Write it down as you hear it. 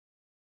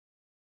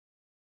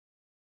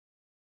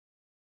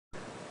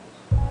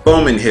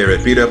BWOne here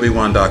at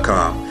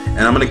BWOne.com,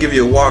 and I'm going to give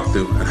you a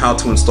walkthrough on how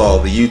to install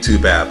the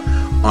YouTube app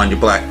on your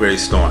Blackberry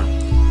Storm.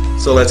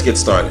 So let's get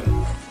started.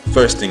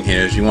 First thing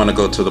here is you want to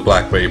go to the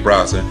Blackberry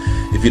browser.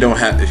 If you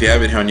have it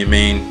here on your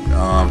main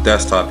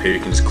desktop here, you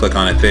can just click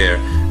on it there.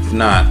 If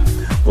not,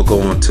 we'll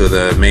go into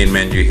the main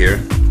menu here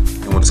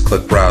and we'll just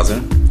click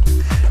browser.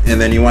 And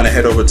then you want to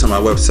head over to my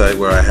website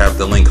where I have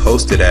the link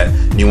hosted at,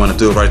 and you want to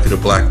do it right through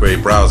the Blackberry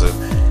browser.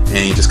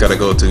 And you just got to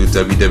go to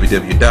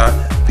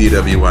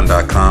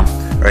www.BWOne.com.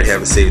 I already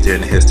have it saved here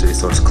in the history,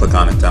 so just click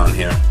on it down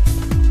here.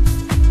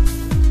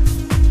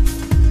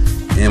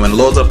 And when it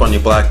loads up on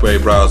your Blackberry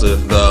browser,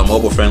 the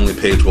mobile-friendly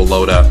page will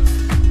load up.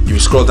 If you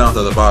scroll down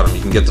to the bottom,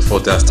 you can get the full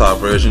desktop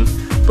version,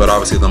 but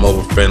obviously the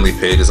mobile-friendly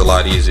page is a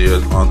lot easier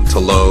to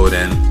load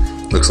and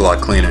looks a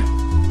lot cleaner.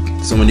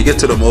 So when you get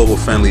to the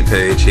mobile-friendly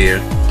page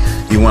here,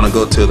 you want to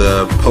go to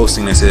the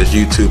posting that says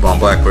YouTube on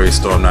Blackberry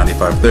Storm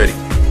 9530.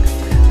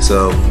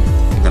 So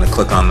I'm going to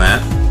click on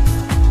that.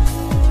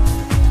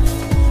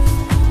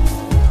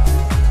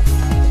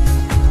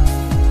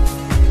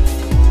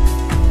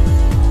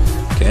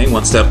 Okay,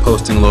 once that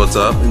posting loads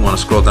up, you want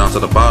to scroll down to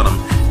the bottom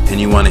and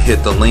you want to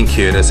hit the link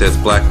here that says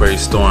Blackberry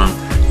Storm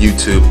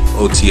YouTube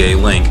OTA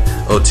link.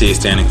 OTA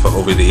standing for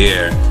over the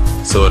air,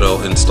 so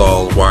it'll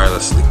install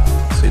wirelessly.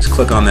 So you just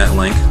click on that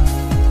link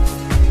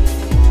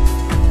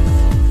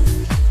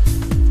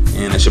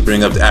and it should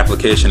bring up the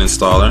application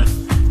installer,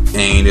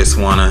 and you just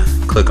want to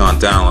click on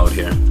download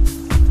here.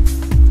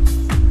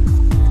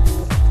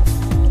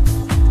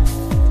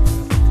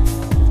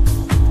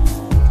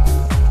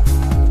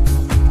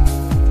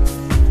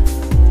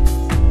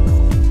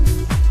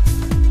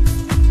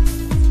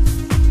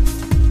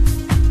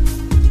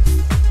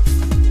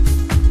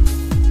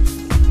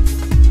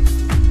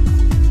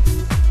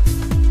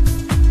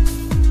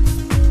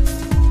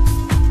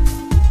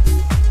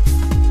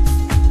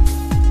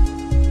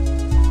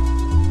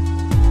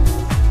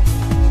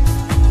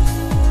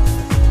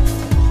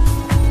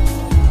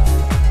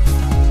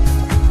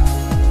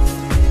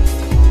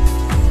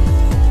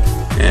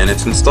 And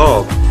it's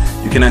installed.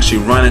 You can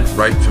actually run it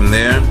right from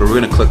there, but we're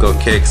going to click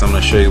OK because I'm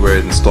going to show you where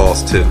it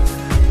installs to.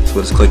 So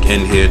we'll just click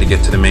in here to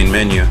get to the main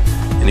menu,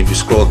 and if you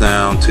scroll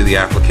down to the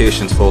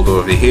applications folder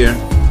over here,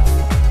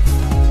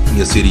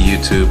 you'll see the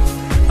YouTube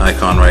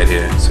icon right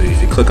here. So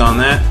if you click on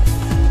that,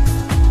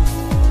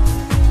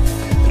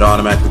 it'll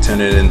automatically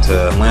turn it into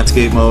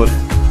landscape mode,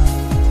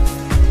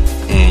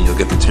 and you'll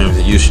get the terms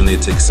that you should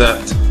need to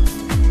accept,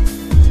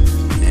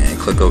 and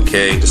click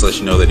OK. Just let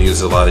you know that it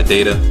uses a lot of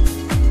data.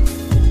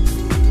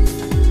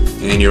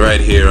 And you're right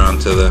here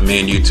onto the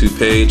main YouTube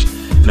page,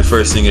 and the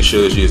first thing it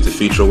shows you is the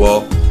feature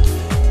wall,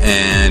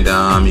 and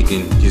you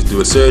can just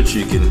do a search.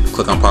 You can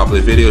click on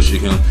popular videos. You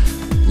can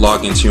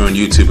log into your own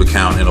YouTube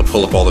account and it'll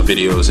pull up all the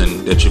videos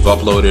that you've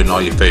uploaded and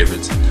all your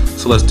favorites.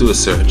 So let's do a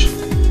search.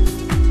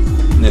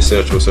 In this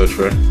search, we'll search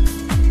for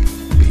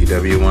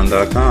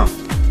BWOne.com.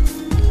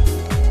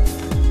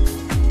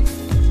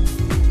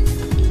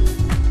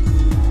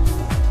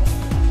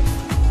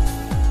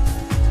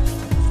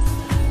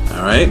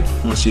 Alright,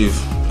 once you've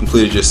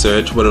completed your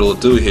search, what it'll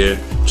do here,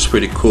 which is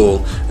pretty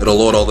cool, it'll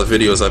load all the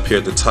videos up here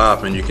at the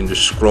top, and you can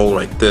just scroll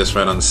like this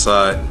right on the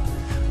side,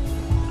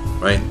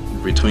 right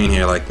between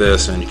here like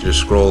this, and you can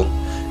just scroll,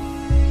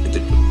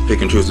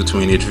 pick and choose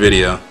between each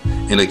video,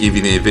 and it'll give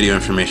you the video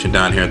information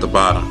down here at the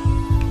bottom.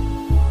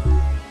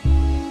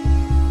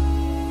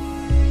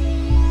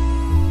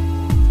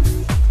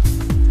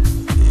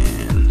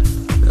 And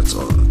that's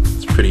all.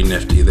 It's pretty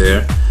nifty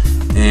there.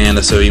 And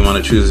so you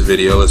want to choose a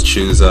video. Let's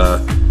choose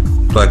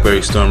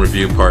Blackberry Storm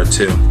Review Part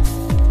 2.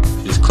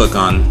 You just click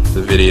on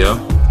the video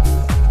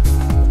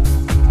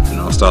and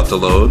it'll start to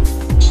load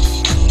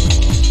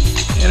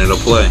and it'll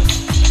play.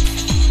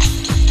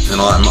 And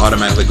it'll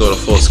automatically go to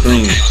full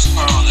screen.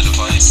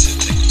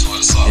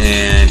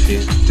 And if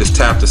you just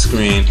tap the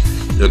screen,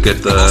 you'll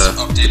get the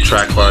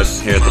track bar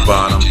here at the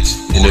bottom,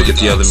 and you'll get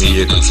the other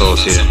media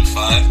controls here.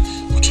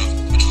 Which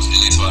was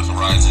released by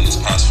Verizon this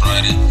past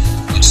Friday,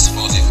 which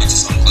supposedly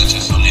fixes some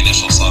glitches from the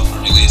initial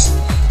software release.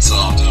 So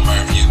I'm doing my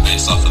review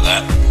based off of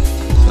that.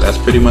 So that's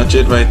pretty much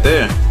it right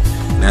there.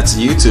 And that's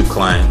the YouTube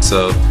client.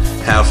 So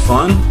have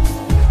fun.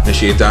 Make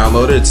sure you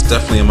download it. It's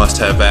definitely a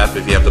must-have app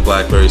if you have the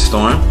Blackberry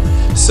Storm.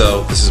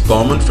 So this is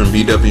BWOne from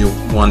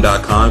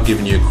BWOne.com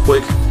giving you a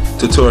quick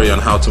tutorial on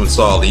how to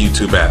install the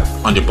YouTube app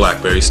on your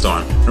Blackberry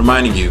Storm,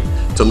 reminding you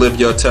to live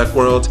your tech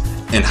world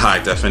in high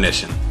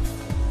definition.